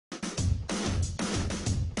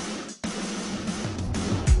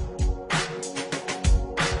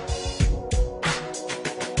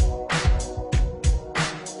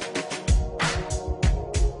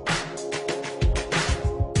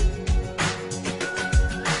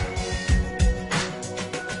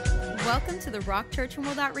Welcome to the Rock Church and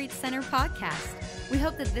World Outreach Center podcast. We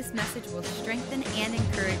hope that this message will strengthen and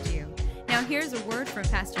encourage you. Now here's a word from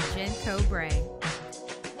Pastor Jen Cobrae.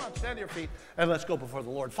 Come on, stand to your feet and let's go before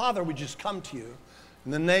the Lord. Father, we just come to you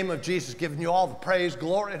in the name of Jesus, giving you all the praise,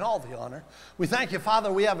 glory, and all the honor. We thank you,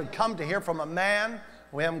 Father, we haven't come to hear from a man.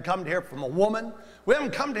 We haven't come to hear from a woman. We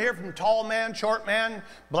haven't come to hear from a tall man, short man,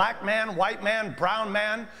 black man, white man, brown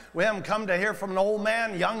man. We haven't come to hear from an old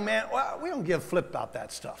man, young man. Well, we don't give a flip about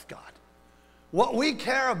that stuff, God. What we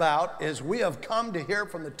care about is we have come to hear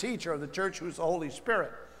from the teacher of the church, who's the Holy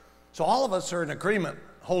Spirit. So all of us are in agreement.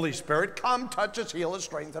 Holy Spirit, come, touch us, heal us,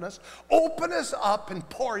 strengthen us. Open us up and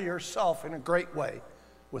pour yourself in a great way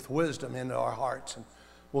with wisdom into our hearts. And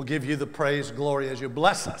we'll give you the praise, glory as you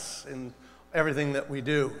bless us in everything that we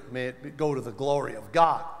do. May it go to the glory of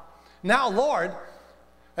God. Now, Lord,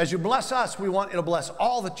 as you bless us, we want you to bless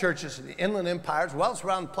all the churches in the Inland Empire, as well as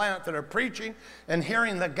around the planet, that are preaching and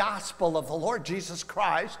hearing the gospel of the Lord Jesus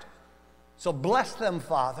Christ. So bless them,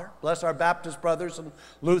 Father. Bless our Baptist brothers and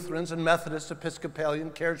Lutherans and Methodists,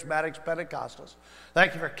 Episcopalian, Charismatics, Pentecostals.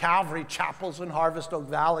 Thank you for Calvary Chapels in Harvest Oak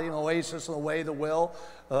Valley and Oasis and the Way, the Will,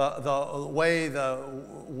 the Way, the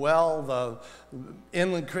Well, the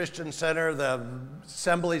Inland Christian Center, the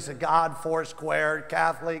Assemblies of God, Foursquare,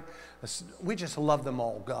 Catholic. We just love them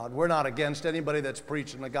all, God. We're not against anybody that's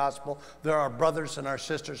preaching the gospel. They're our brothers and our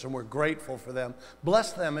sisters, and we're grateful for them.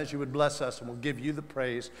 Bless them as you would bless us, and we'll give you the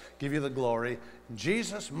praise, give you the glory. In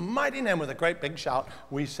Jesus' mighty name, with a great big shout,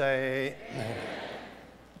 we say amen.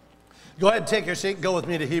 Go ahead and take your seat. Go with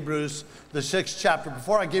me to Hebrews, the 6th chapter.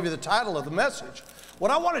 Before I give you the title of the message, what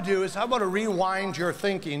I want to do is I want to rewind your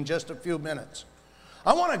thinking just a few minutes.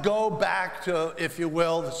 I want to go back to, if you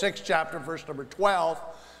will, the 6th chapter, verse number 12.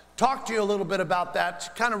 Talk to you a little bit about that, to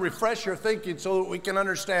kind of refresh your thinking so that we can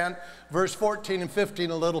understand verse 14 and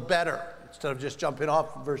 15 a little better, instead of just jumping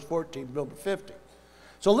off from verse 14 to 15.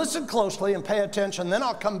 So listen closely and pay attention. Then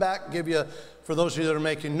I'll come back and give you, for those of you that are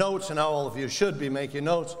making notes, and all of you should be making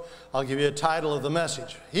notes, I'll give you a title of the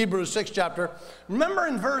message. Hebrews 6th chapter. Remember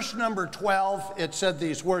in verse number 12, it said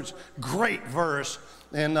these words, great verse.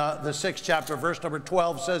 In the 6th chapter, verse number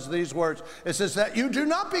 12 says these words. It says that you do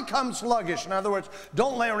not become sluggish. In other words,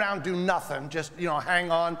 don't lay around, do nothing. Just,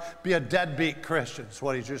 hang on, be a deadbeat Christian. That's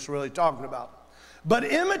what he's just really talking about. But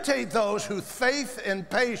imitate those who faith and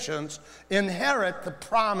patience inherit the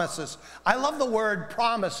promises. I love the word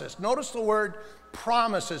promises. Notice the word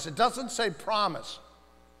promises. It doesn't say promise.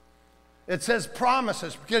 It says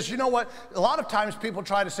promises, because you know what? A lot of times people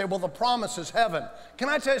try to say, well, the promise is heaven. Can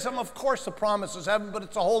I tell you something? Of course the promise is heaven, but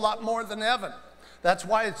it's a whole lot more than heaven. That's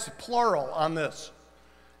why it's plural on this.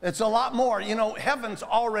 It's a lot more. Heaven's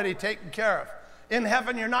already taken care of. In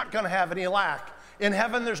heaven, you're not going to have any lack. In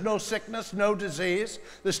heaven, there's no sickness, no disease.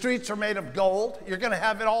 The streets are made of gold. You're going to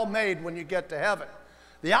have it all made when you get to heaven.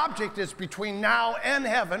 The object is between now and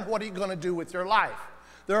heaven, what are you going to do with your life?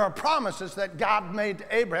 There are promises that God made to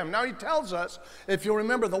Abraham. Now he tells us, if you'll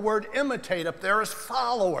remember the word imitate up there is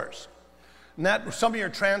followers. And that, some of your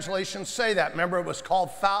translations say that. Remember, it was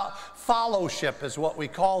called fellowship is what we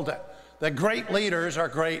called it. The great leaders are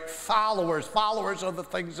great followers of the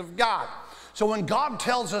things of God. So when God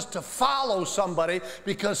tells us to follow somebody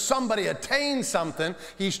because somebody attained something,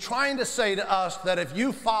 he's trying to say to us that if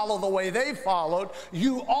you follow the way they followed,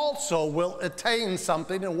 you also will attain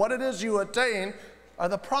something. And what it is you attain are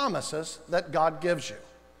the promises that God gives you.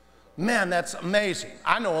 Man, that's amazing.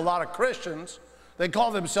 I know a lot of Christians, they call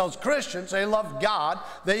themselves Christians, they love God,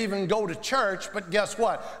 they even go to church, but guess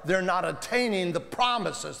what? They're not attaining the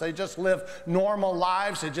promises. They just live normal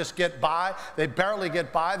lives, they just get by, they barely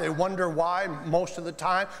get by, they wonder why most of the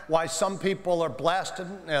time, why some people are blessed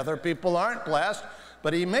and other people aren't blessed.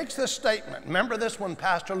 But he makes this statement. Remember this when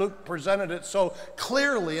Pastor Luke presented it so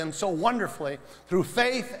clearly and so wonderfully, through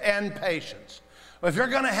faith and patience. If you're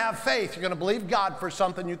going to have faith, you're going to believe God for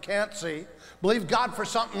something you can't see. Believe God for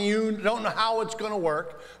something you don't know how it's going to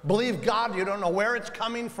work. Believe God, you don't know where it's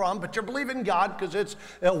coming from, but you're believing God because it's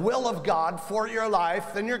a will of God for your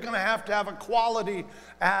life. Then you're going to have a quality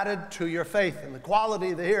added to your faith. And the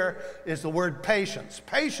quality here is the word patience.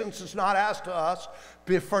 Patience is not asked to us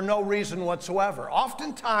for no reason whatsoever.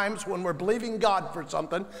 Oftentimes when we're believing God for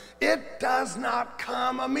something, it does not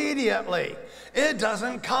come immediately. It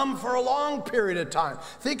doesn't come for a long period of time.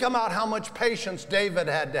 Think about how much patience David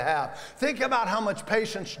had to have. Think about how much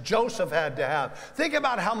patience Joseph had to have. Think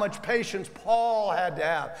about how much patience Paul had to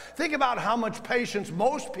have. Think about how much patience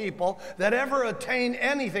most people that ever attain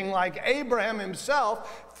anything like Abraham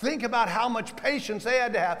himself Think about how much patience they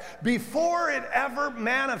had to have before it ever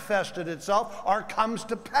manifested itself or comes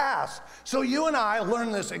to pass. So you and I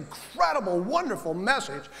learn this incredible, wonderful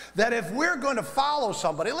message that if we're going to follow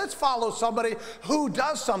somebody, let's follow somebody who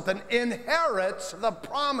does something, inherits the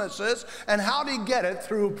promises. And how do you get it?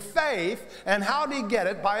 Through faith. And how do you get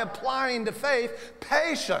it? By applying to faith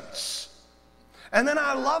patience. And then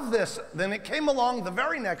I love this. Then it came along the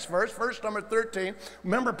very next verse number 13.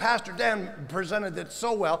 Remember, Pastor Dan presented it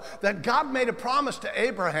so well that God made a promise to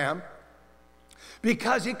Abraham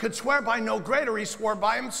because he could swear by no greater, he swore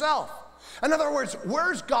by himself. In other words,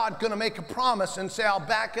 where's God going to make a promise and say, I'll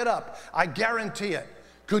back it up? I guarantee it.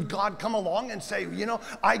 Could God come along and say, you know,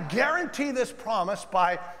 I guarantee this promise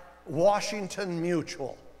by Washington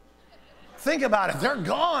Mutual? Think about it. They're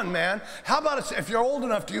gone, man. How about if you're old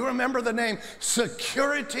enough, do you remember the name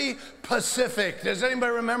Security Pacific? Does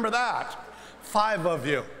anybody remember that? 5 of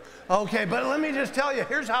you. Okay, but let me just tell you,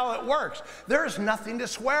 here's how it works. There's nothing to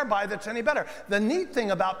swear by that's any better. The neat thing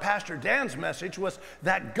about Pastor Dan's message was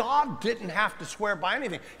that God didn't have to swear by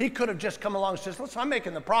anything. He could have just come along and said, listen, I'm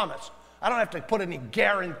making the promise. I don't have to put any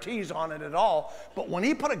guarantees on it at all. But when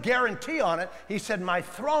he put a guarantee on it, he said, my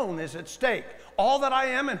throne is at stake. All that I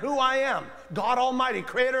am and who I am, God Almighty,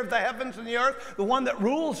 creator of the heavens and the earth, the one that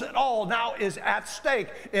rules it all now is at stake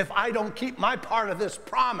if I don't keep my part of this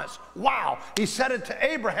promise. Wow. He said it to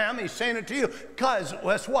Abraham. He's saying it to you because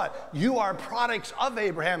guess what? You are products of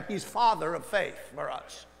Abraham. He's father of faith for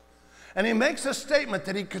us. And he makes a statement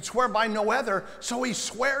that he could swear by no other, so he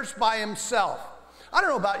swears by himself. I don't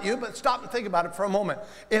know about you, but stop and think about it for a moment.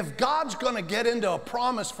 If God's going to get into a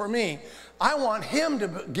promise for me, I want him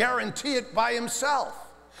to guarantee it by himself.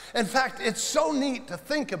 In fact, it's so neat to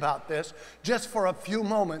think about this just for a few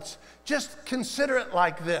moments. Just consider it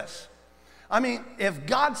like this. I mean, if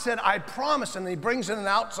God said, I promise, and he brings in an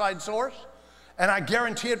outside source, and I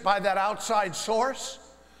guarantee it by that outside source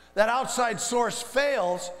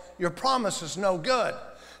fails, your promise is no good.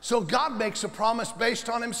 So God makes a promise based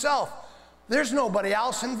on himself. There's nobody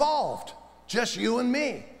else involved, just you and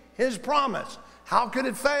me, his promise. How could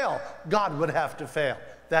it fail? God would have to fail.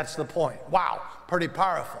 That's the point. Wow, pretty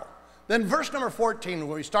powerful. Then verse number 14,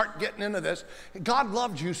 when we start getting into this, God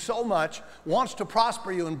loved you so much, wants to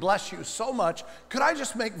prosper you and bless you so much. Could I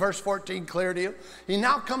just make verse 14 clear to you? He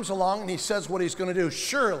now comes along and he says what he's going to do,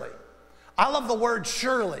 surely. I love the word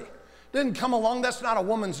surely. Didn't come along, that's not a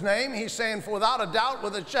woman's name. He's saying, for without a doubt,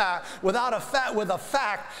 with a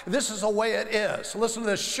fact, this is the way it is. Listen to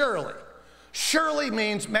this, surely. Surely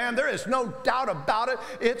means, man, there is no doubt about it.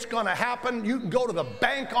 It's going to happen. You can go to the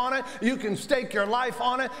bank on it. You can stake your life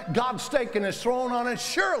on it. God's staking his throne on it.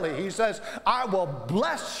 Surely, he says, I will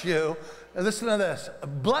bless you. Listen to this.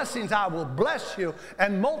 Blessings, I will bless you,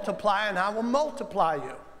 and multiply, and I will multiply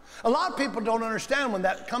you. A lot of people don't understand when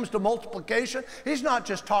that comes to multiplication. He's not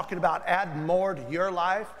just talking about add more to your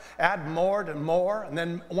life, add more to more, and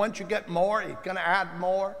then once you get more, he's going to add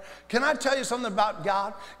more. Can I tell you something about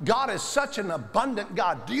God? God is such an abundant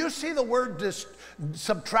God. Do you see the word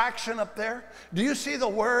subtraction up there? Do you see the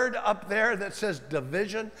word up there that says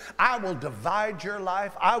division? I will divide your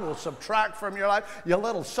life. I will subtract from your life. You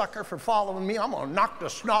little sucker for following me. I'm going to knock the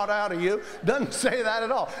snot out of you. Doesn't say that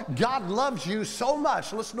at all. God loves you so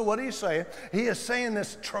much. Listen to what he's saying. He is saying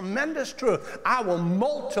this tremendous truth. I will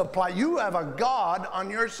multiply. You have a God on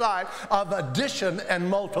your side of addition and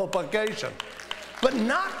multiplication. But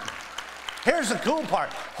not, here's the cool part.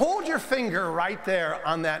 Hold your finger right there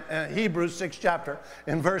on that Hebrews 6th chapter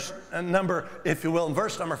in verse number, if you will, in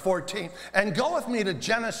verse number 14. And go with me to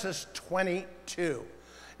Genesis 22.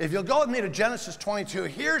 If you'll go with me to Genesis 22,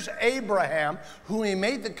 here's Abraham, who he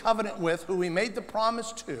made the covenant with, who he made the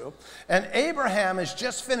promise to. And Abraham has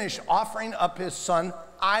just finished offering up his son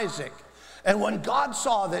Isaac. And when God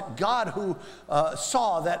saw that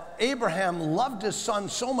saw that Abraham loved his son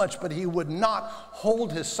so much, but he would not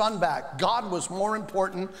hold his son back. God was more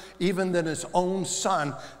important even than his own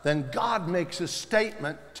son. Then God makes a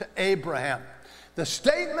statement to Abraham. The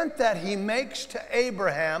statement that he makes to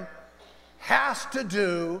Abraham has to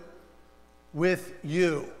do with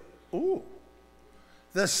you. Ooh.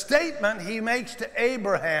 The statement he makes to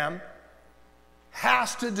Abraham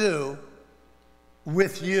has to do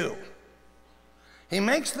with you. He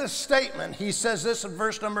makes this statement. He says this in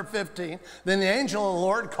verse number 15. Then the angel of the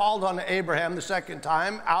Lord called on Abraham the second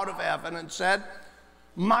time out of heaven and said,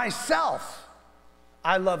 myself.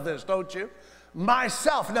 I love this, don't you?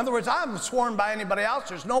 Myself. In other words, I haven't sworn by anybody else.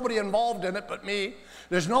 There's nobody involved in it but me.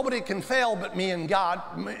 There's nobody can fail but me and God.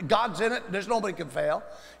 God's in it. There's nobody can fail.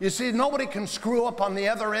 You see, nobody can screw up on the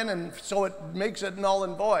other end, and so it makes it null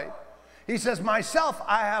and void. He says, myself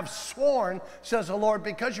I have sworn, says the Lord,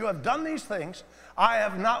 because you have done these things, I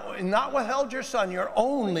have not withheld your son, your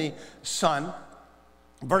only son.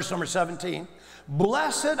 Verse number 17.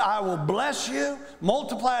 Blessed, I will bless you.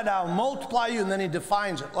 Multiplied, I will multiply you. And then he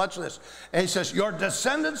defines it. Watch this. And he says, your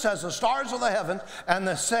descendants as the stars of the heavens and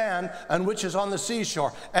the sand, and which is on the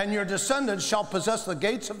seashore. And your descendants shall possess the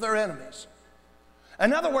gates of their enemies.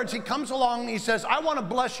 In other words, he comes along and he says, I want to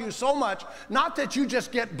bless you so much, not that you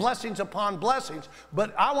just get blessings upon blessings,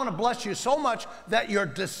 but I want to bless you so much that your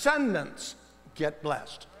descendants get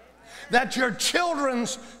blessed. That your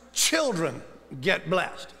children's children get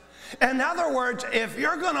blessed. In other words, if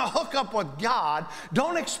you're going to hook up with God,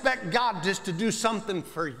 don't expect God just to do something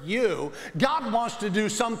for you. God wants to do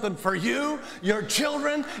something for you, your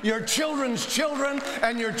children, your children's children,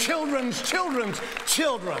 and your children's children's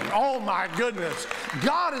children. Oh my goodness.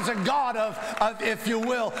 God is a God of, if you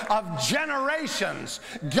will, of generations.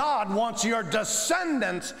 God wants your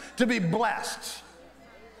descendants to be blessed.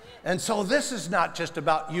 And so this is not just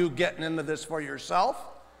about you getting into this for yourself.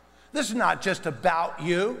 This is not just about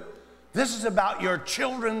you. This is about your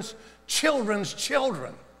children's children's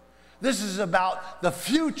children. This is about the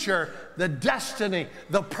future, the destiny,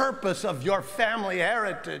 the purpose of your family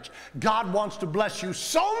heritage. God wants to bless you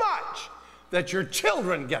so much that your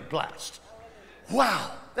children get blessed.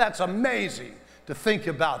 Wow, that's amazing to think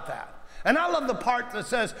about that. And I love the part that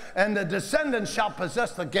says, and the descendants shall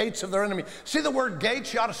possess the gates of their enemy. See the word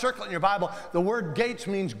gates? You ought to circle it in your Bible. The word gates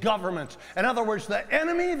means governments. In other words, the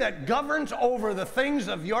enemy that governs over the things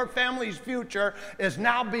of your family's future is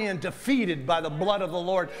now being defeated by the blood of the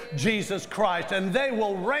Lord Jesus Christ. And they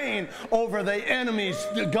will reign over the enemy's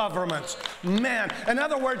governments. Man, in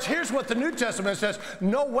other words, here's what the New Testament says.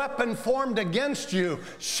 No weapon formed against you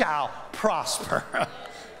shall prosper.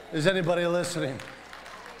 Is anybody listening?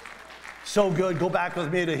 So good. Go back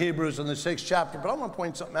with me to Hebrews in the 6th chapter. But I want to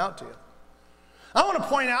point something out to you. I want to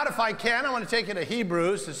point out, if I can, I want to take you to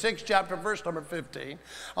Hebrews, the 6th chapter, verse number 15.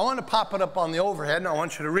 I want to pop it up on the overhead, and I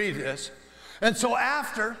want you to read this. And so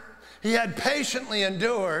after he had patiently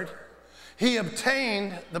endured, he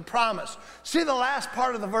obtained the promise. See the last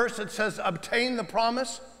part of the verse that says, obtain the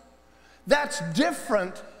promise? That's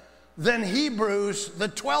different than Hebrews, the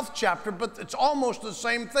 12th chapter, but it's almost the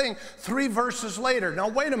same thing 3 verses later. Now,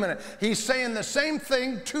 wait a minute. He's saying the same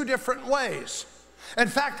thing 2 different ways. In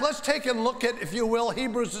fact, let's take a look at, if you will,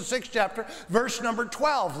 Hebrews, the 6th chapter, verse number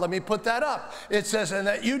 12. Let me put that up. It says, and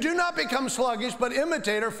that you do not become sluggish, but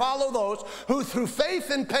imitate or follow those who through faith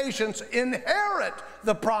and patience inherit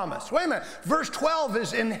the promise. Wait a minute. Verse 12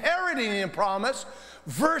 is inheriting the promise.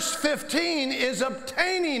 Verse 15 is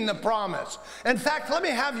obtaining the promise. In fact, let me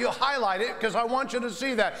have you highlight it because I want you to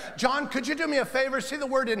see that. John, could you do me a favor? See the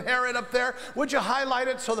word inherit up there? Would you highlight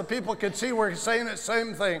it so that people can see we're saying the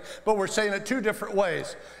same thing, but we're saying it 2 different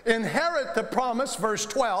ways. Inherit the promise, verse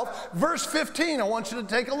 12. Verse 15, I want you to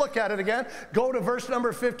take a look at it again. Go to verse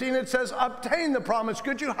number 15. It says obtain the promise.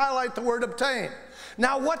 Could you highlight the word obtain?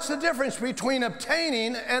 Now, what's the difference between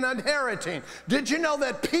obtaining and inheriting? Did you know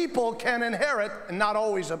that people can inherit and not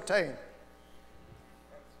always obtain?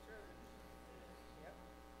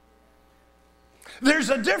 There's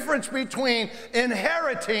a difference between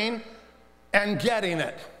inheriting and getting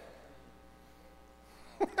it.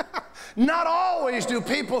 Not always do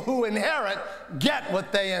people who inherit get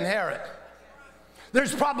what they inherit.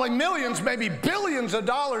 There's probably millions, maybe billions of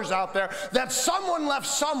dollars out there that someone left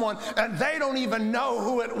someone and they don't even know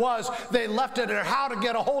who it was. They left it or how to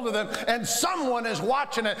get a hold of them, and someone is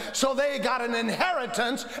watching it. So they got an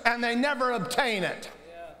inheritance and they never obtain it.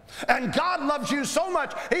 And God loves you so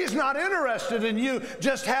much, he's not interested in you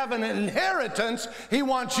just having an inheritance. He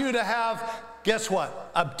wants you to have, guess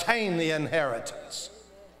what? Obtain the inheritance.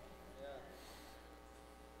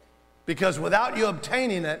 Because without you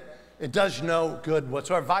obtaining it, it does no good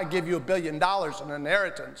whatsoever. If I give you $1 billion in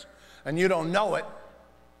inheritance and you don't know it,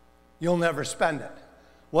 you'll never spend it.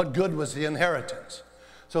 What good was the inheritance?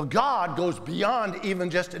 So God goes beyond even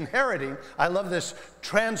just inheriting. I love this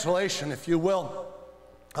translation, if you will,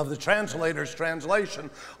 of the translator's translation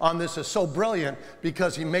on this is so brilliant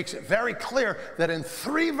because he makes it very clear that in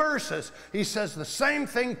 3 verses he says the same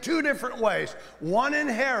thing 2 different ways. One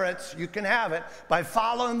inherits, you can have it, by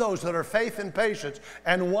following those that are faith and patience,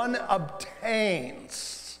 and one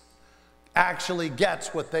obtains, actually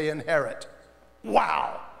gets what they inherit.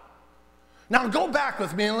 Wow. Now go back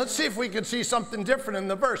with me and let's see if we can see something different in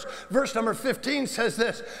the verse. Verse number 15 says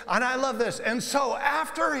this, and I love this. And so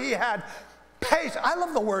after he had patience, I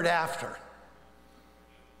love the word after.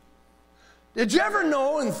 Did you ever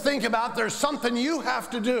know and think about there's something you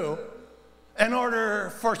have to do in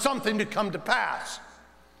order for something to come to pass?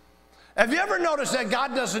 Have you ever noticed that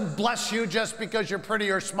God doesn't bless you just because you're pretty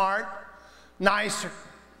or smart, nice, or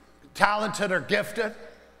talented, or gifted?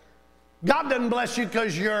 God doesn't bless you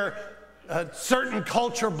because you're a certain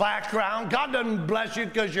culture background. God doesn't bless you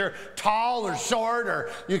because you're tall or short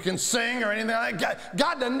or you can sing or anything like that.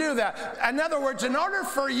 God doesn't do that. In other words, in order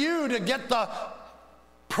for you to get the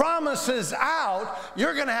promises out,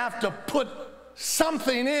 you're going to have to put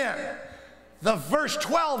something in. The verse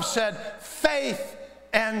 12 said faith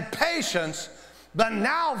and patience, but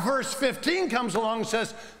now verse 15 comes along and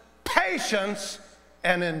says patience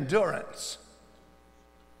and endurance.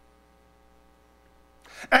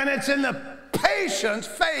 And it's in the patience,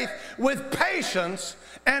 faith with patience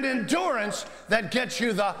and endurance that gets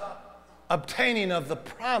you the obtaining of the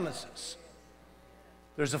promises.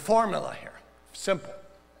 There's a formula here, simple.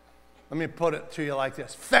 Let me put it to you like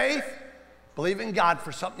this. Faith, believe in God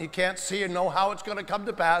for something you can't see and know how it's going to come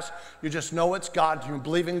to pass. You just know it's God. You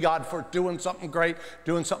believe in God for doing something great,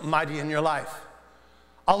 doing something mighty in your life.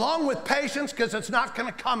 Along with patience, because it's not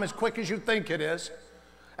going to come as quick as you think it is.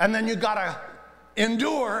 And then you got to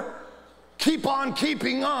endure, keep on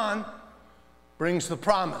keeping on, brings the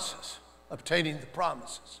promises, obtaining the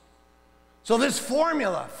promises. So this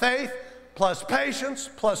formula, faith plus patience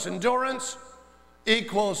plus endurance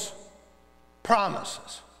equals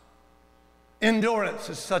promises. Endurance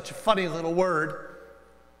is such a funny little word.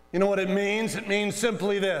 You know what it means? It means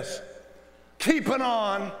simply this: keeping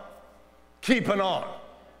on, keeping on.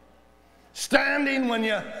 Standing when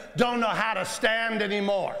you don't know how to stand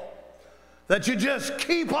anymore. That you just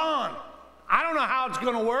keep on. I don't know how it's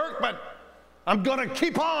going to work, but I'm going to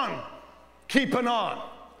keep on keeping on.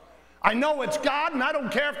 I know it's God, and I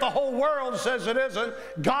don't care if the whole world says it isn't.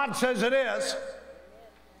 God says it is.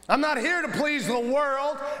 I'm not here to please the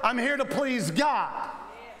world. I'm here to please God.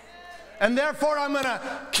 And therefore, I'm going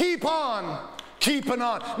to keep on keeping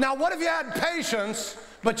on. Now, what if you had patience,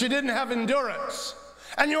 but you didn't have endurance?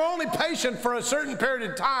 And you're only patient for a certain period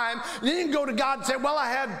of time. Then you can go to God and say, well, I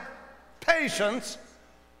had patience,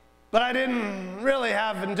 but I didn't really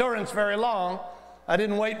have endurance very long. I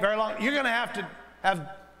didn't wait very long. You're going to have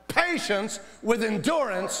patience with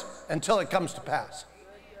endurance until it comes to pass.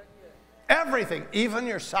 Everything, even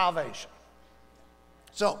your salvation.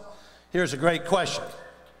 So, here's a great question.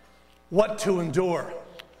 What to endure?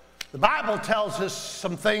 The Bible tells us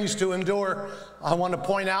some things to endure I want to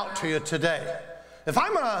point out to you today. If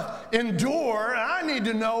I'm going to endure, I need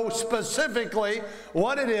to know specifically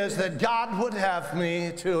what it is that God would have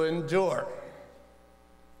me to endure.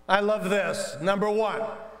 I love this. Number one,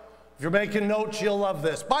 if you're making notes, you'll love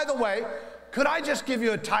this. By the way, could I just give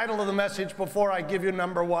you a title of the message before I give you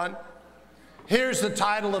number one? Here's the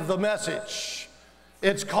title of the message.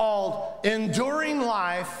 It's called Enduring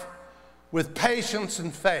Life with Patience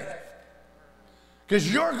and Faith.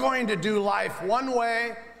 Because you're going to do life one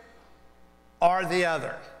way or the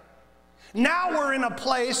other. Now we're in a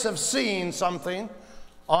place of seeing something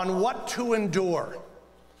on what to endure.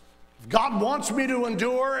 If God wants me to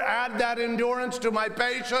endure, add that endurance to my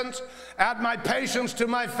patience, add my patience to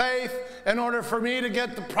my faith in order for me to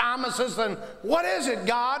get the promises. Then what is it,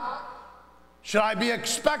 God? Should I be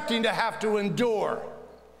expecting to have to endure?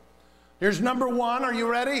 Here's number one. Are you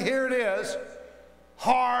ready? Here it is.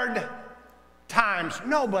 Hard times.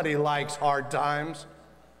 Nobody likes hard times.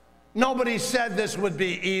 Nobody said this would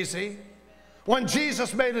be easy. When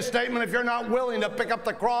Jesus made a statement, if you're not willing to pick up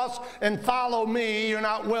the cross and follow me, you're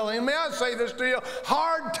not willing. May I say this to you?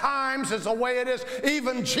 Hard times is the way it is.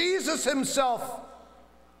 Even Jesus himself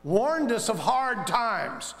warned us of hard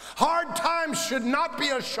times. Hard times should not be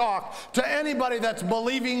a shock to anybody that's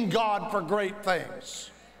believing God for great things.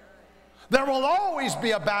 There will always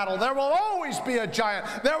be a battle. There will always be a giant.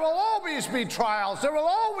 There will always be trials. There will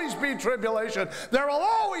always be tribulation. There will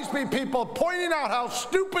always be people pointing out how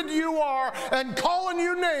stupid you are and calling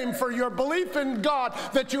you name for your belief in God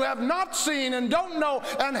that you have not seen and don't know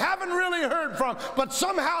and haven't really heard from, but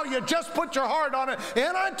somehow you just put your heart on it.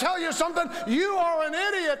 And I tell you something, you are an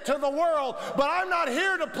idiot to the world, but I'm not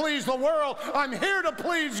here to please the world. I'm here to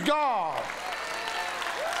please God.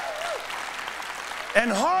 And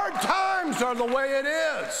hard times are the way it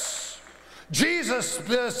is. Jesus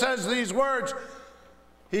says these words.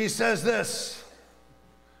 He says this,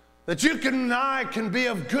 that you and I can be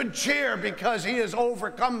of good cheer because he has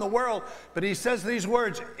overcome the world. But he says these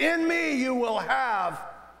words, in me you will have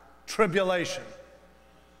tribulation.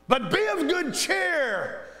 But be of good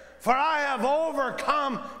cheer, for I have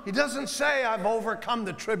overcome. He doesn't say I've overcome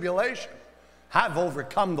the tribulation. I've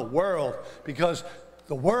overcome the world, because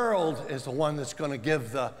the world is the one that's going to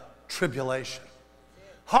give the tribulation.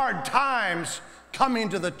 Hard times coming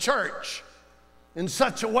to the church in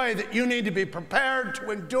such a way that you need to be prepared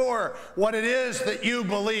to endure what it is that you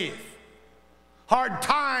believe. Hard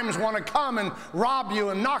times want to come and rob you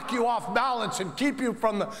and knock you off balance and keep you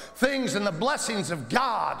from the things and the blessings of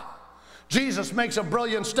God. Jesus makes a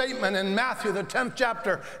brilliant statement in Matthew, the 10th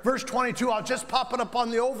chapter, verse 22. I'll just pop it up on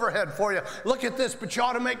the overhead for you. Look at this, but you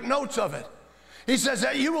ought to make notes of it. He says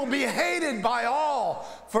that you will be hated by all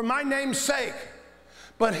for my name's sake.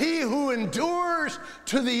 But he who endures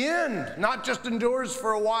to the end, not just endures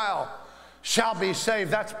for a while, shall be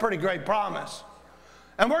saved. That's a pretty great promise.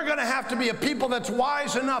 And we're going to have to be a people that's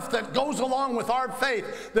wise enough that goes along with our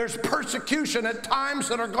faith. There's persecution at times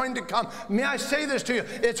that are going to come. May I say this to you?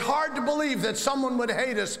 It's hard to believe that someone would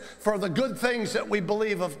hate us for the good things that we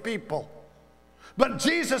believe of people. But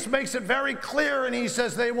Jesus makes it very clear, and he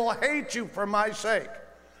says they will hate you for my sake.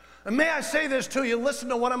 And may I say this to you? Listen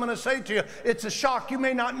to what I'm going to say to you. It's a shock. You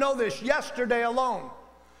may not know this. Yesterday alone,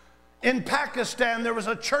 in Pakistan, there was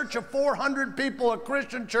a church of 400 people, a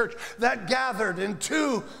Christian church, that gathered, and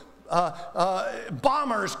two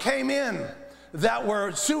bombers came in that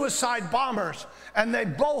were suicide bombers, and they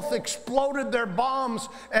both exploded their bombs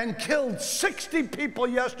and killed 60 people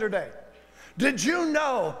yesterday. Did you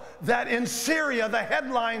know that in Syria, the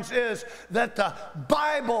headlines is that the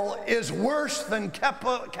Bible is worse than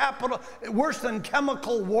chemical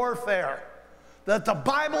warfare? That the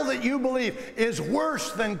Bible that you believe is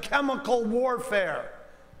worse than chemical warfare.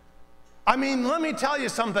 I mean, let me tell you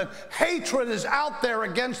something. Hatred is out there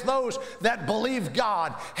against those that believe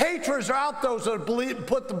God. Hatred is out those that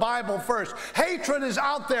put the Bible first. Hatred is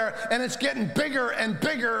out there, and it's getting bigger and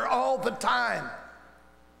bigger all the time.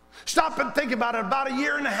 Stop and think about it. About a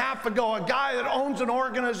year and a half ago, a guy that owns an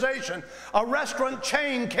organization, a restaurant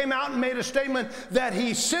chain, came out and made a statement that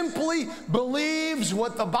he simply believes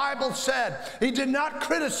what the Bible said. He did not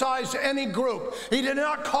criticize any group. He did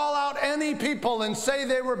not call out any people and say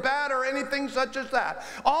they were bad or anything such as that.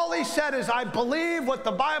 All he said is, I believe what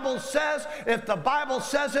the Bible says. If the Bible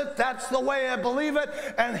says it, that's the way I believe it.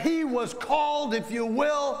 And he was called, if you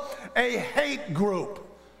will, a hate group.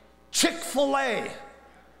 Chick-fil-A.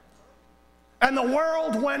 And the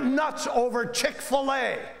world went nuts over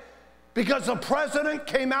Chick-fil-A because the president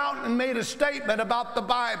came out and made a statement about the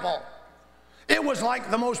Bible. It was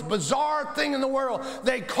like the most bizarre thing in the world.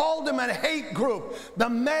 They called him a hate group. The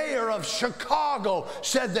mayor of Chicago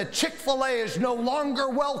said that Chick-fil-A is no longer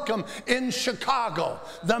welcome in Chicago.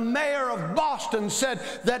 The mayor of Boston said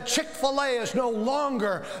that Chick-fil-A is no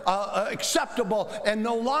longer acceptable and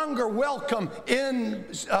no longer welcome in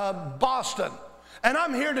Boston. And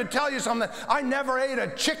I'm here to tell you something. I never ate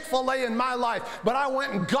a Chick-fil-A in my life, but I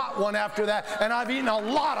went and got one after that, and I've eaten a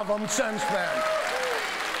lot of them since then.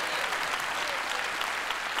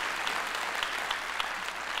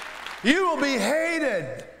 You will be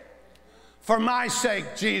hated for my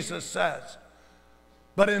sake, Jesus says,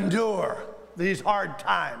 but endure these hard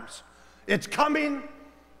times. It's coming.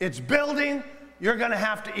 It's building. You're going to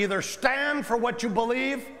have to either stand for what you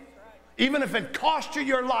believe, even if it costs you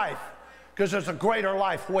your life, because there's a greater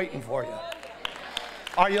life waiting for you.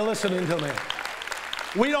 Are you listening to me?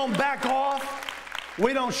 We don't back off.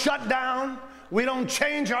 We don't shut down. We don't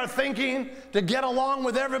change our thinking to get along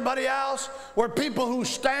with everybody else. We're people who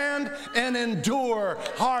stand and endure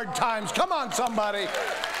hard times. Come on, somebody.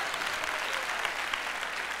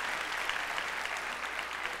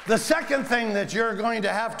 The second thing that you're going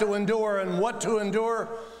to have to endure, and what to endure,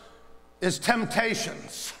 is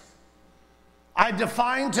temptations. I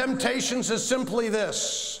define temptations as simply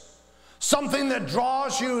this: something that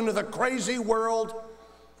draws you into the crazy world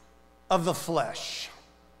of the flesh.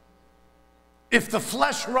 If the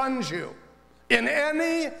flesh runs you in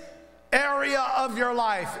any area of your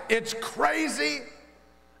life, it's crazy.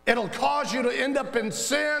 It'll cause you to end up in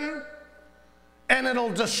sin, and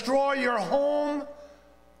it'll destroy your home,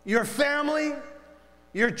 your family,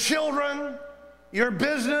 your children, your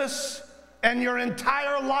business, and your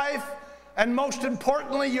entire life, and most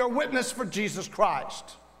importantly, your witness for Jesus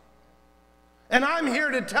Christ. And I'm here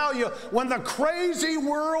to tell you, when the crazy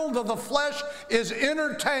world of the flesh is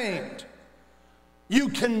entertained, you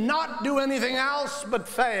cannot do anything else but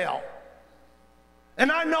fail. And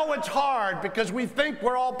I know it's hard because we think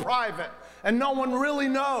we're all private and no one really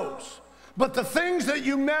knows. But the things that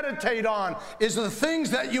you meditate on is the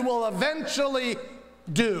things that you will eventually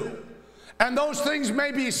do. And those things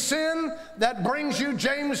may be sin that brings you,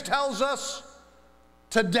 James tells us,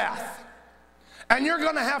 to death. And you're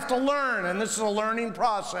going to have to learn, and this is a learning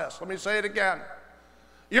process. Let me say it again.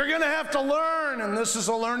 You're going to have to learn, and this is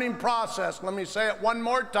a learning process. Let me say it one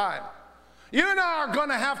more time. You and I are going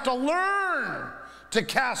to have to learn to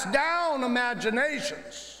cast down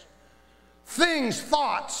imaginations things,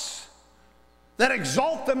 thoughts that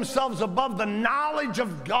exalt themselves above the knowledge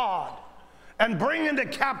of God and bring into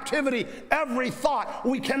captivity every thought.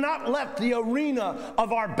 We cannot let the arena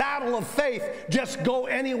of our battle of faith just go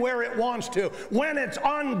anywhere it wants to. When it's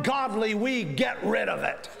ungodly, we get rid of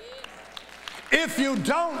it. If you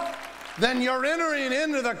don't, then you're entering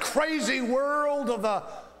into the crazy world of the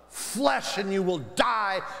flesh, and you will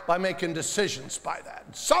die by making decisions by that.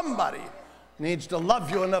 Somebody needs to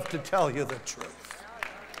love you enough to tell you the truth.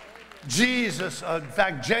 Jesus, in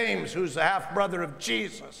fact, James, who's the half-brother of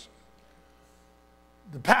Jesus,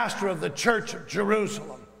 the pastor of the church of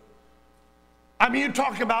Jerusalem. I mean, you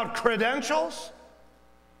talk about credentials.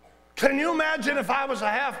 Can you imagine if I was a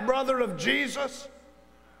half-brother of Jesus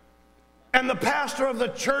and the pastor of the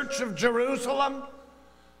church of Jerusalem?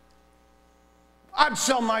 I'd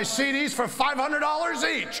sell my CDs for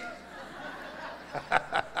 $500 each.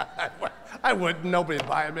 I wouldn't. Nobody would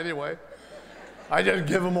buy them anyway. I just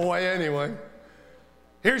give them away anyway.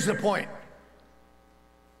 Here's the point.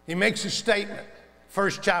 He makes a statement,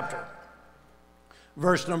 first chapter,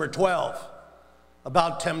 verse number 12,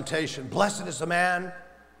 about temptation. Blessed is the man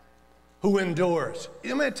who endures.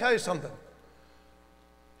 Let me tell you something.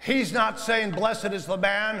 He's not saying blessed is the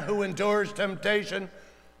man who endures temptation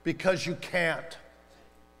because you can't.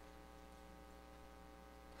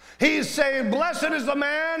 He's saying, blessed is the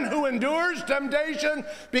man who endures temptation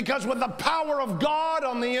because with the power of God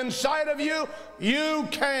on the inside of you, you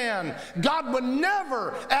can. God would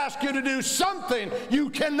never ask you to do something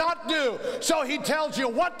you cannot do. So he tells you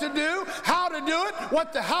what to do, how to do it,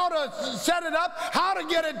 how to set it up, how to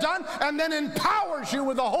get it done, and then empowers you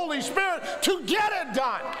with the Holy Spirit to get it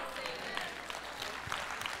done.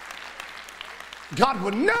 God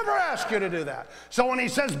would never ask you to do that. So when he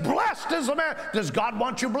says, blessed is the man, does God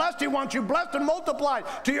want you blessed? He wants you blessed and multiplied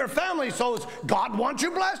to your family. So God wants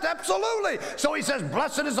you blessed? Absolutely. So he says,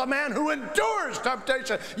 blessed is the man who endures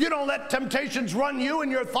temptation. You don't let temptations run you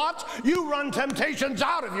and your thoughts. You run temptations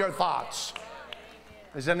out of your thoughts.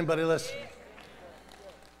 Is anybody listening?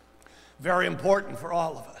 Very important for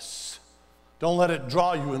all of us. Don't let it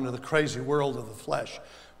draw you into the crazy world of the flesh.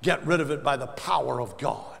 Get rid of it by the power of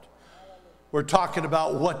God. We're talking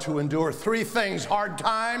about what to endure. 3 things: hard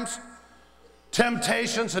times,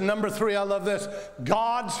 temptations, and number 3, I love this,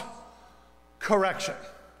 God's correction.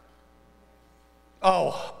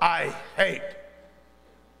 Oh, I hate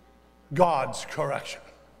God's correction.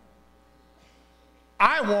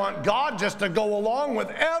 I want God just to go along with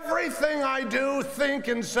everything I do, think,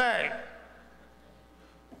 and say.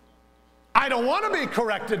 I don't want to be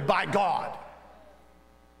corrected by God.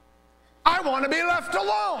 I want to be left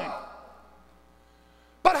alone.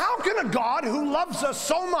 But how can a God who loves us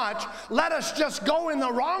so much let us just go in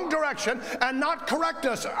the wrong direction and not correct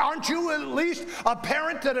us? Aren't you at least a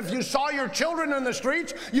parent that if you saw your children in the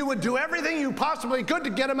streets, you would do everything you possibly could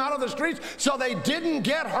to get them out of the streets so they didn't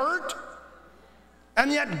get hurt?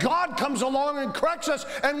 And yet God comes along and corrects us,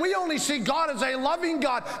 and we only see God as a loving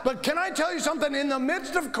God. But can I tell you something? In the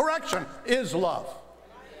midst of correction is love.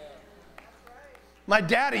 My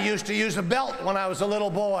daddy used to use a belt when I was a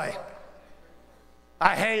little boy.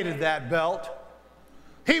 I hated that belt.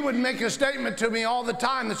 He would make a statement to me all the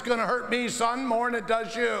time that's going to hurt me, son, more than it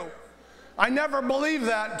does you. I never believed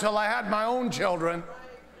that until I had my own children.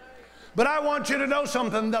 But I want you to know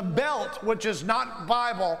something. The belt, which is not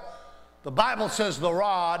Bible, the Bible says the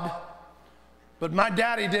rod, but my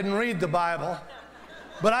daddy didn't read the Bible.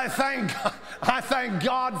 But I thank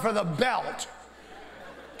God for the belt,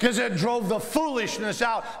 because it drove the foolishness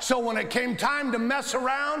out. So when it came time to mess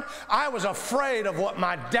around, I was afraid of what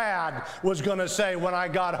my dad was going to say when I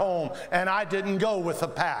got home, and I didn't go with the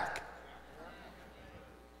pack.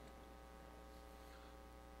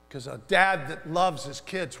 Because a dad that loves his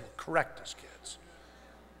kids will correct his kids.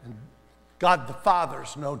 And God the Father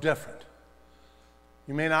is no different.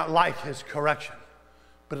 You may not like his correction,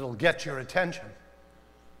 but it'll get your attention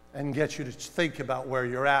and get you to think about where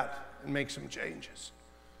you're at and make some changes.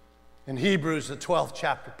 In Hebrews, the 12th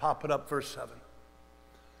chapter, pop it up, verse 7.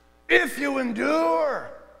 If you endure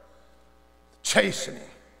chastening,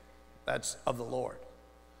 that's of the Lord.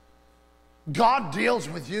 God deals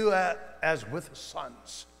with you as with his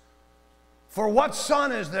sons. For what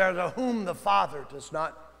son is there to whom the Father does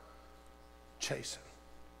not chasten?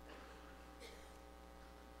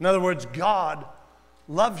 In other words, God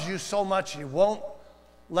loves you so much he won't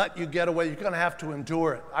let you get away. You're going to have to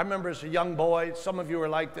endure it. I remember as a young boy, some of you are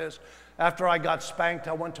like this. After I got spanked,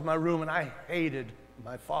 I went to my room and I hated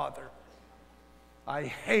my father. I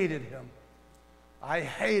hated him. I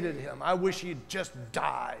hated him. I wish he'd just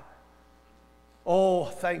die. Oh,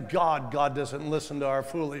 thank God God doesn't listen to our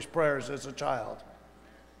foolish prayers as a child.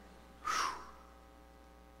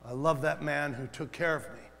 Whew. I love that man who took care of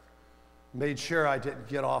me, made sure I didn't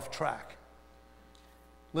get off track.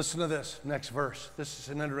 Listen to this next verse. This is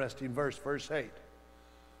an interesting verse, verse 8.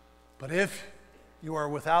 But if you are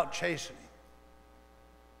without chastening,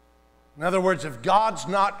 in other words, if God's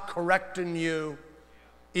not correcting you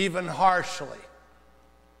even harshly,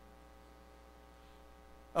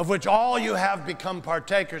 of which all you have become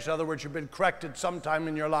partakers, in other words, you've been corrected sometime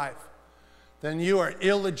in your life, then you are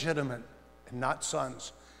illegitimate and not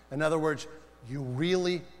sons. In other words, you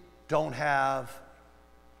really don't have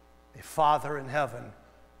a father in heaven.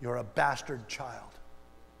 You're a bastard child.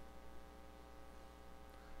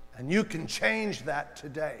 And you can change that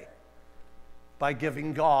today by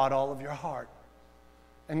giving God all of your heart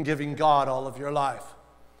and giving God all of your life.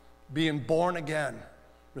 Being born again,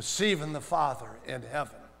 receiving the Father in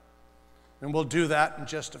heaven. And we'll do that in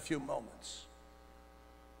just a few moments.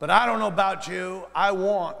 But I don't know about you, I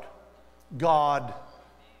want God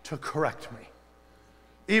to correct me.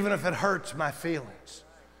 Even if it hurts my feelings.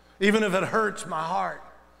 Even if it hurts my heart.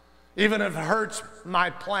 Even if it hurts my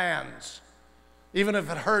plans. Even if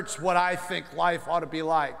it hurts what I think life ought to be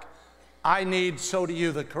like. I need, so do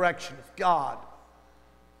you, the correction of God.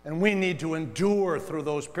 And we need to endure through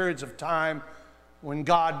those periods of time when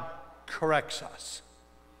God corrects us.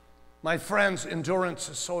 My friends, endurance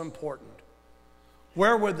is so important.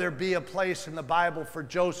 Where would there be a place in the Bible for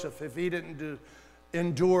Joseph if he didn't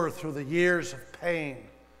endure through the years of pain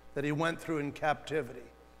that he went through in captivity?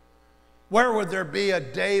 Where would there be a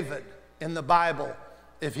David in the Bible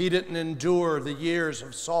if he didn't endure the years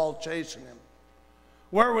of Saul chasing him?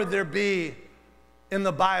 Where would there be in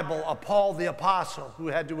the Bible a Paul the Apostle who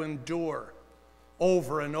had to endure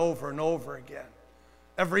over and over and over again?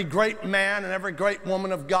 Every great man and every great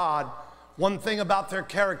woman of God, one thing about their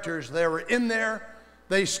characters, they were in there,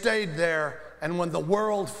 they stayed there, and when the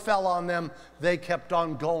world fell on them, they kept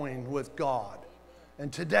on going with God.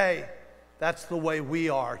 And today, that's the way we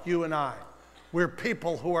are, you and I. We're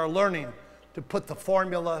people who are learning to put the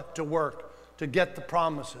formula to work, to get the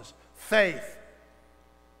promises. Faith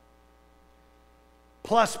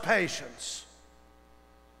plus patience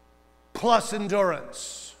plus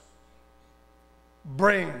endurance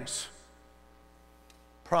brings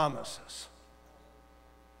promises.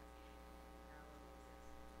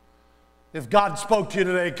 If God spoke to you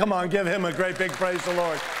today, come on, give him a great big praise the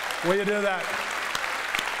Lord. Will you do that?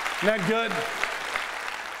 Isn't that good?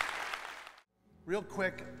 Real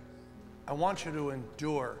quick, I want you to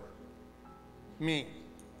endure me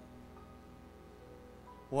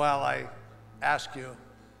while I ask you,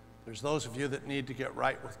 there's those of you that need to get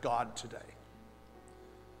right with God today.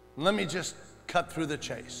 Let me just cut through the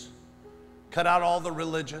chase. Cut out all the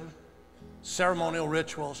religion, ceremonial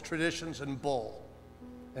rituals, traditions, and bull,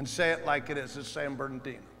 and say it like it is. It's San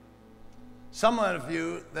Bernardino. Some of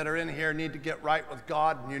you that are in here need to get right with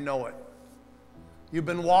God, and you know it. You've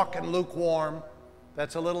been walking lukewarm.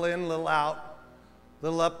 That's a little in, little out,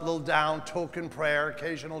 little up, little down, token prayer,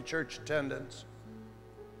 occasional church attendance.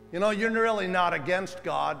 You know, you're really not against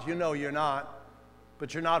God. You know you're not.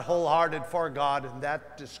 But you're not wholehearted for God, and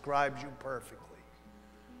that describes you perfectly.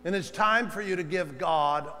 And it's time for you to give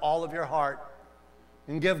God all of your heart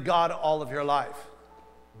and give God all of your life.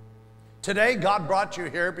 Today, God brought you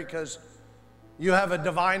here because you have a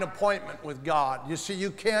divine appointment with God. You see, you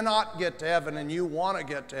cannot get to heaven, and you want to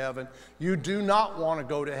get to heaven. You do not want to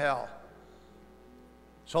go to hell.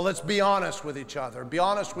 So let's be honest with each other. Be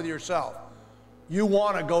honest with yourself. You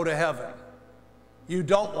want to go to heaven. You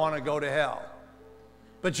don't want to go to hell.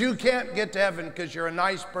 But you can't get to heaven because you're a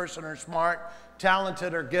nice person or smart,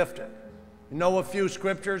 talented, or gifted. You know a few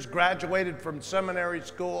scriptures, graduated from seminary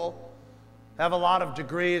school, have a lot of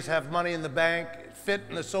degrees, have money in the bank, fit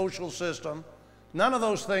in the social system. None of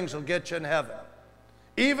those things will get you in heaven.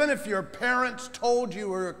 Even if your parents told you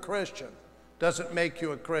were a Christian, doesn't make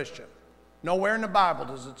you a Christian. Nowhere in the Bible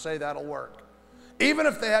does it say that'll work. Even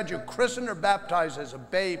if they had you christened or baptized as a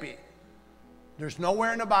baby, there's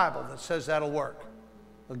nowhere in the Bible that says that'll work.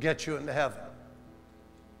 It'll get you into heaven.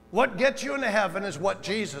 What gets you into heaven is what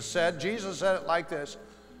Jesus said. Jesus said it like this: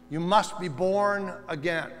 you must be born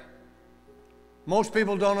again. Most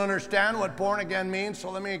people don't understand what born again means,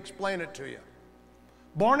 so let me explain it to you.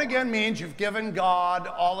 Born again means you've given God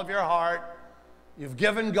all of your heart. You've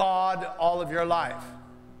given God all of your life.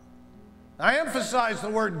 I emphasize the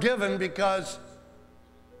word given because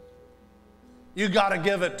you got to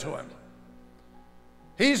give it to him.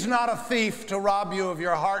 He's not a thief to rob you of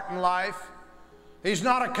your heart and life. He's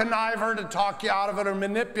not a conniver to talk you out of it or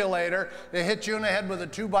manipulator to hit you in the head with a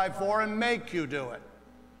 2x4 and make you do it.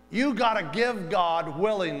 You got to give God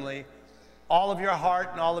willingly all of your heart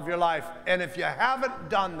and all of your life. And if you haven't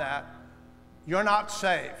done that, you're not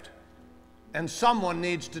saved. And someone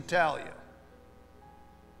needs to tell you.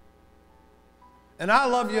 And I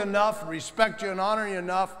love you enough, respect you and honor you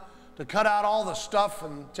enough to cut out all the stuff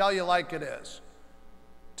and tell you like it is.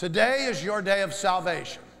 Today is your day of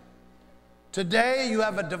salvation. Today you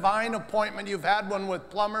have a divine appointment. You've had one with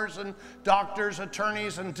plumbers and doctors,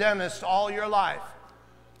 attorneys, and dentists all your life.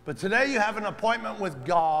 But today you have an appointment with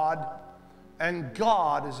God, and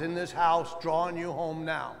God is in this house drawing you home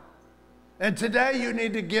now. And today you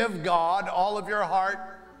need to give God all of your heart.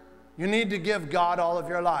 You need to give God all of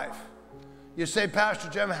your life. You say, Pastor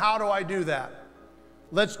Jim, how do I do that?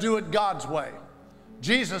 Let's do it God's way.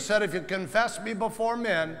 Jesus said, if you confess me before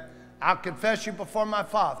men, I'll confess you before my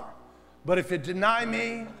Father. But if you deny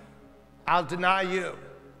me, I'll deny you.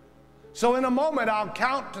 So in a moment, I'll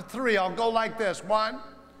count to 3. I'll go like this. 1,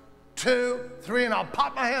 2, 3, and I'll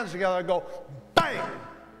pop my hands together and go, bang.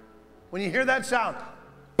 When you hear that sound,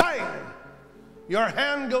 bang, your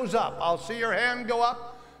hand goes up. I'll see your hand go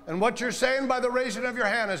up. And what you're saying by the raising of your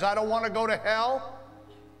hand is, I don't want to go to hell.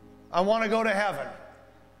 I want to go to heaven.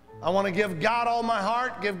 I want to give God all my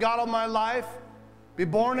heart, give God all my life, be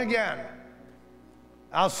born again.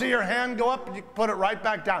 I'll see your hand go up and you put it right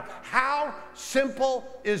back down. How simple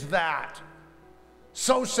is that?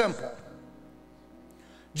 So simple.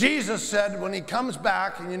 Jesus said when he comes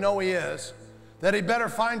back, and you know he is, that he better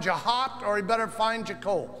find you hot or he better find you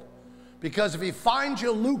cold. Because if he finds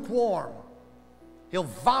you lukewarm, he'll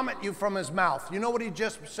vomit you from his mouth. You know what he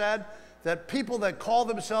just said? That people that call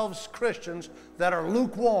themselves Christians that are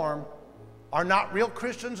lukewarm are not real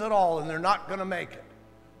Christians at all, and they're not going to make it.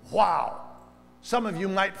 Wow. Some of you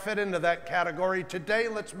might fit into that category. Today,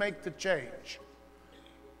 let's make the change.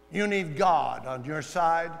 You need God on your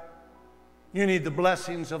side. You need the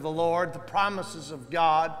blessings of the Lord, the promises of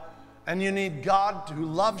God, and you need God who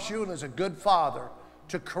loves you and is a good father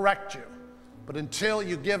to correct you. But until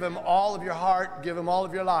you give him all of your heart, give him all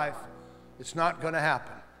of your life, it's not going to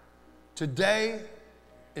happen. Today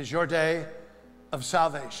is your day of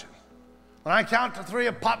salvation. When I count to 3,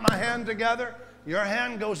 I pop my hand together. Your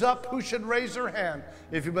hand goes up. Who should raise their hand?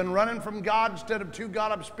 If you've been running from God instead of to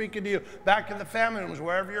God, I'm speaking to you back in the family rooms,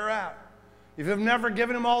 wherever you're at. If you've never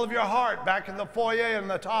given him all of your heart, back in the foyer and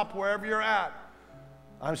the top, wherever you're at,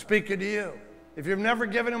 I'm speaking to you. If you've never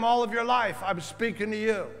given him all of your life, I'm speaking to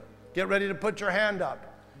you. Get ready to put your hand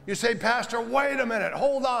up. You say, Pastor, wait a minute.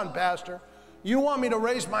 Hold on, Pastor. You want me to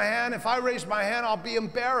raise my hand? If I raise my hand, I'll be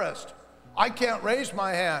embarrassed. I can't raise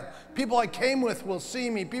my hand. People I came with will see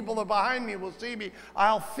me. People that are behind me will see me.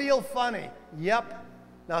 I'll feel funny. Yep.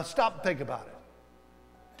 Now stop and think about it.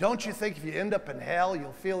 Don't you think if you end up in hell,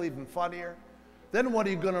 you'll feel even funnier? Then what are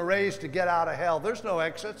you going to raise to get out of hell? There's no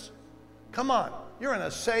exits. Come on. You're in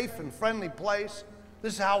a safe and friendly place.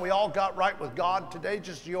 This is how we all got right with God. Today,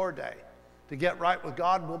 just your day to get right with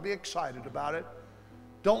God. We'll be excited about it.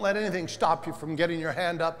 Don't let anything stop you from getting your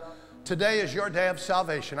hand up. Today is your day of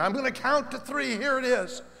salvation. I'm going to count to 3. Here it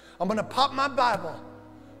is. I'm going to pop my Bible.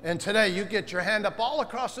 And today you get your hand up all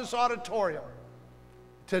across this auditorium.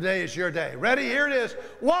 Today is your day. Ready? Here it is.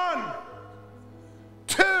 1,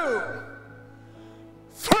 2,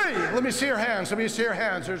 3. Let me see your hands. Let me see your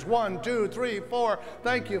hands. There's 1, 2, 3, 4.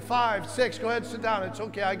 Thank you. 5, 6. Go ahead and sit down. It's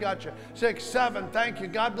okay. I got you. 6, 7. Thank you.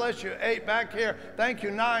 God bless you. 8. Back here. Thank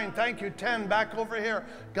you. 9. Thank you. 10. Back over here.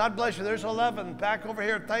 God bless you. There's 11. Back over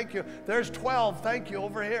here. Thank you. There's 12. Thank you.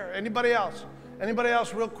 Over here. Anybody else? Anybody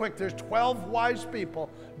else real quick? There's 12 wise people.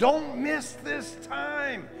 Don't miss this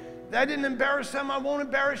time. That didn't embarrass them. I won't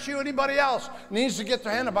embarrass you. Anybody else needs to get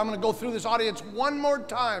their hand up. I'm going to go through this audience one more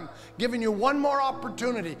time, giving you one more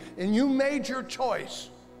opportunity, and you made your choice.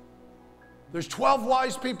 There's 12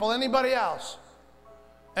 wise people. Anybody else?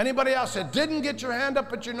 Anybody else that didn't get your hand up,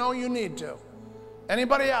 but you know you need to?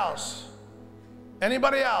 Anybody else?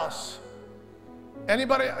 Anybody else?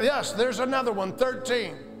 Anybody? Yes, there's another one,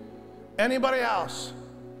 13. Anybody else?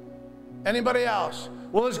 Anybody else?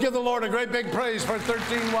 Well, let's give the Lord a great big praise for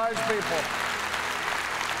 13 wise people.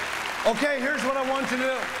 Okay, here's what I want you to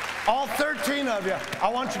do. All 13 of you,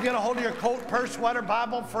 I want you to get a hold of your coat, purse, sweater,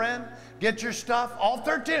 Bible, friend. Get your stuff. All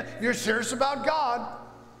 13. If you're serious about God,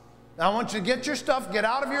 now I want you to get your stuff, get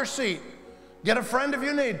out of your seat. Get a friend if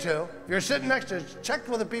you need to. If you're sitting next to, check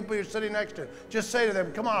with the people you're sitting next to. Just say to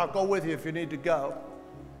them, come on, I'll go with you if you need to go.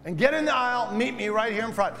 And get in the aisle, meet me right here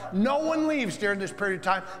in front. No one leaves during this period of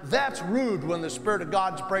time. That's rude when the Spirit of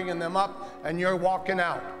God's bringing them up and you're walking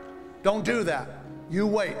out. Don't do that. You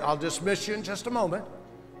wait. I'll dismiss you in just a moment.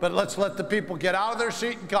 But let's let the people get out of their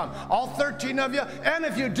seat and come. All 13 of you. And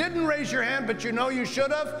if you didn't raise your hand, but you know you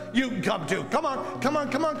should have, you can come too. Come on, come on,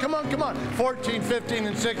 come on, come on, come on. 14, 15,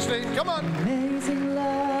 and 16. Come on. Amazing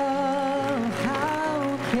love,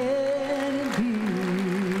 how can it be?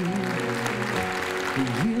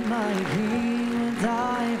 You, my King, would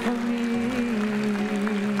die for me.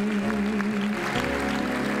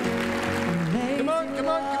 Amazing Come on, come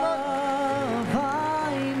on, come on. love,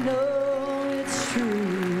 I know it's true.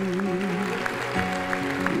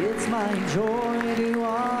 It's my joy to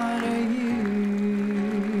honor you.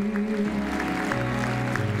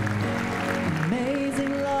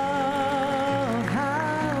 Amazing love,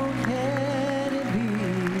 how can it be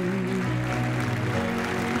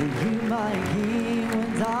that you, my King,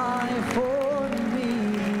 would die for me?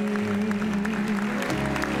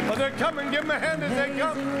 Oh, they're coming. Give them a hand as they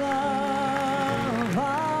come. Amazing love,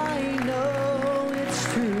 I know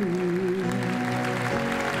it's true.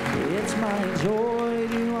 It's my joy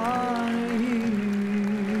to honor you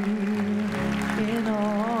in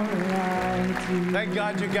all I do. Thank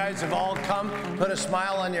God you guys have all come. Put a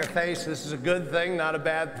smile on your face. This is a good thing, not a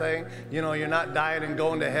bad thing. You know, you're not dying and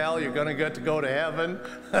going to hell. You're going to get to go to heaven.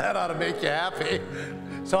 That ought to make you happy.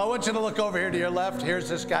 So I want you to look over here to your left. Here's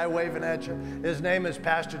this guy waving at you. His name is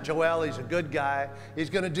Pastor Joel. He's a good guy.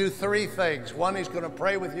 He's going to do 3 things. 1, he's going to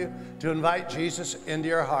pray with you to invite Jesus into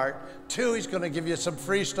your heart. 2, he's going to give you some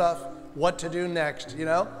free stuff, what to do next. You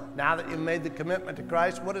know, now that you've made the commitment to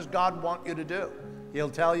Christ, what does God want you to do? He'll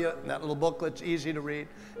tell you in that little booklet's easy to read.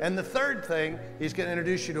 And the 3rd thing, he's going to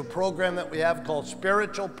introduce you to a program that we have called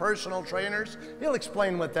Spiritual Personal Trainers. He'll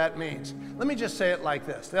explain what that means. Let me just say it like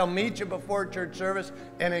this. They'll meet you before church service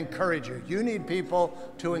and encourage you. You need people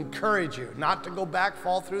to encourage you, not to go back,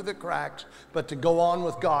 fall through the cracks, but to go on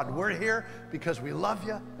with God. We're here because we love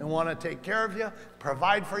you and want to take care of you,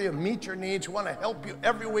 provide for you, meet your needs. We want to help you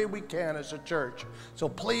every way we can as a church. So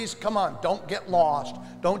please, come on, don't get lost.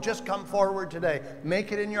 Don't just come forward today.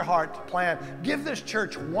 Make it in your heart to plan. Give this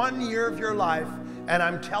church 1 year of your life, and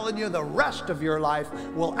I'm telling you, the rest of your life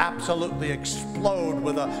will absolutely explode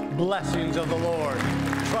with the blessings of the Lord.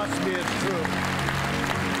 Trust me, it's true.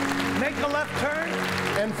 Make a left turn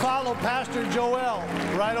and follow Pastor Joel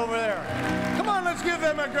right over there. Come on, let's give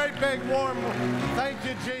them a great big warm thank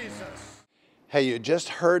you, Jesus. Hey, you just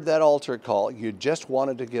heard that altar call. You just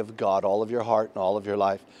wanted to give God all of your heart and all of your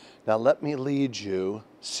life. Now let me lead you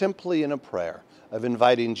simply in a prayer of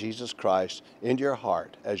inviting Jesus Christ into your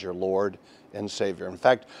heart as your Lord and Savior. In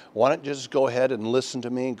fact, why don't you just go ahead and listen to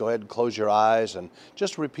me, go ahead and close your eyes and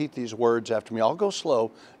just repeat these words after me. I'll go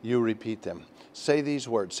slow, you repeat them. Say these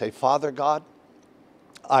words. Say, Father God,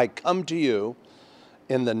 I come to you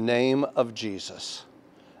in the name of Jesus.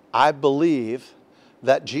 I believe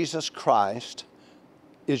that Jesus Christ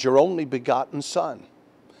is your only begotten Son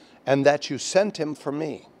and that you sent him for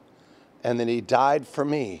me and that he died for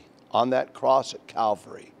me on that cross at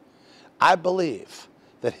Calvary. I believe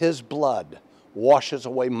that his blood washes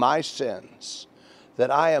away my sins, that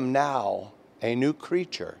I am now a new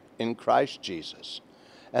creature in Christ Jesus.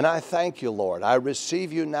 And I thank you, Lord. I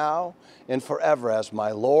receive you now and forever as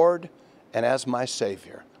my Lord and as my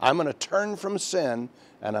Savior. I'm going to turn from sin,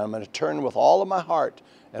 and I'm going to turn with all of my heart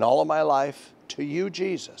and all of my life to you,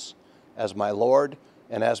 Jesus, as my Lord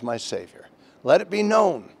and as my Savior. Let it be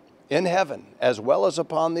known in heaven as well as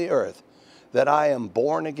upon the earth that I am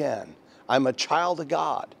born again. I'm a child of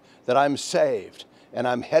God, that I'm saved, and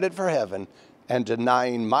I'm headed for heaven and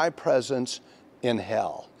denying my presence in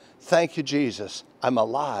hell. Thank you, Jesus. I'm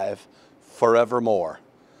alive forevermore.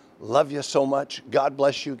 Love you so much. God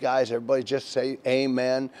bless you guys. Everybody just say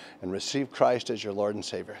amen and receive Christ as your Lord and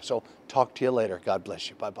Savior. So talk to you later. God bless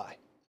you. Bye-bye.